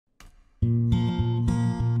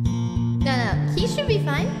He should be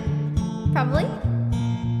fine. Probably.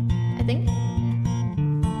 I think.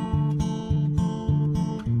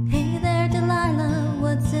 Hey there, Delilah.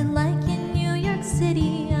 What's it like in New York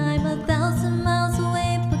City? I'm 1,000 miles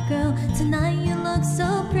away, but girl, tonight you look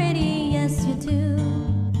so pretty. Yes, you do.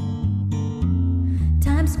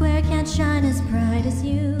 Times Square can't shine as bright as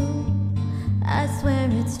you. I swear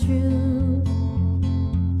it's true.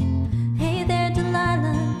 Hey there,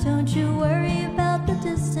 Delilah. Don't you worry about the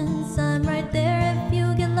distance. I'm right there if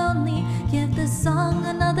you get lonely. Give this song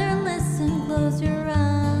another listen. Close your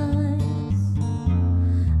eyes.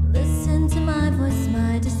 Listen to my voice,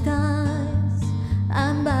 my disguise.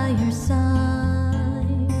 I'm by your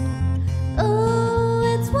side. Oh,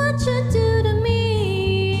 it's what you do to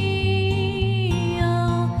me.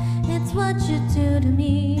 Oh, it's what you do to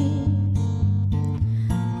me.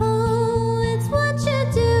 Oh, it's what you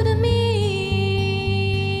do to me.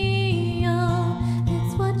 Oh,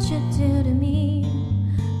 it's what you do to me.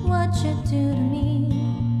 What you do to me.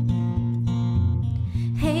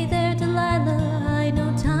 Hey there, Delilah. I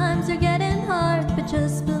know times are getting hard, but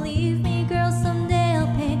just believe me, girl, someday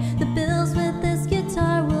I'll pay the bills with this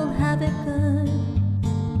guitar. We'll have it good.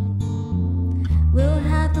 We'll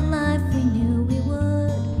have the life we knew we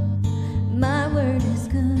would. My word is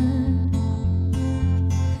good.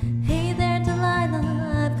 Hey there, Delilah.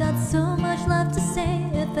 I've got so much left to say.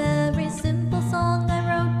 If every simple song I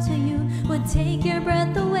wrote to you would take your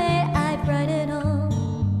breath away, I'd write it all.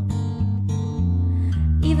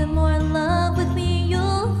 Even more in love with me,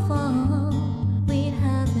 you'll fall. We'd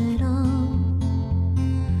have it all.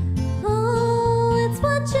 Oh, it's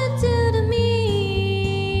what you do to me.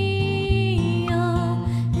 Oh,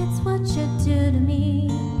 it's what you do to me.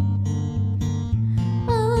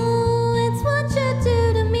 Oh, it's what you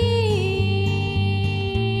do to me.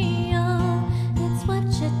 Oh, it's what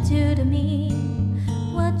you do to me.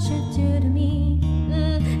 What you do to me.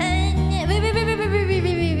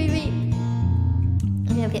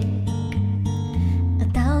 Okay.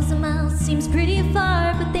 1,000 miles seems pretty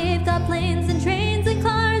far, but they've got planes and trains and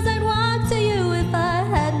cars. I'd walk to you if I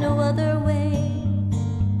had no other way.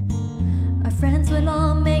 Our friends would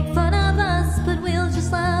all make fun of us, but we'll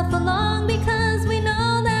just laugh along because we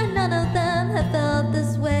know that none of them have felt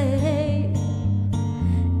this way.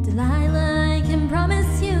 Delilah, I can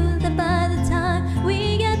promise you that by the time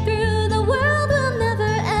we get through, the world will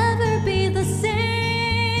never ever be the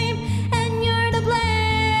same, and you're to blame.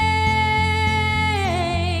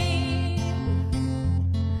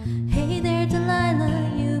 Hey there,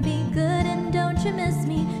 Delilah, you be good and don't you miss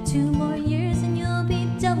me. 2 more years and you'll be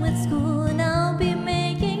done with school, and I'll be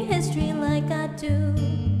making history like I do.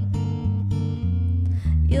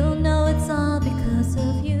 You'll know it's all because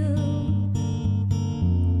of you.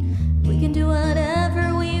 We can do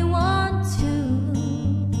whatever we want to.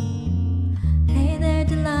 Hey there,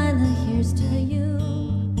 Delilah, here's to you.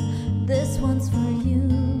 This one's for you.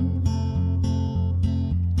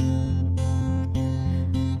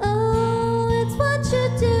 Oh, it's what you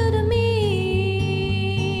do to me.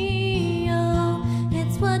 Oh,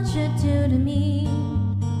 it's what you do to me.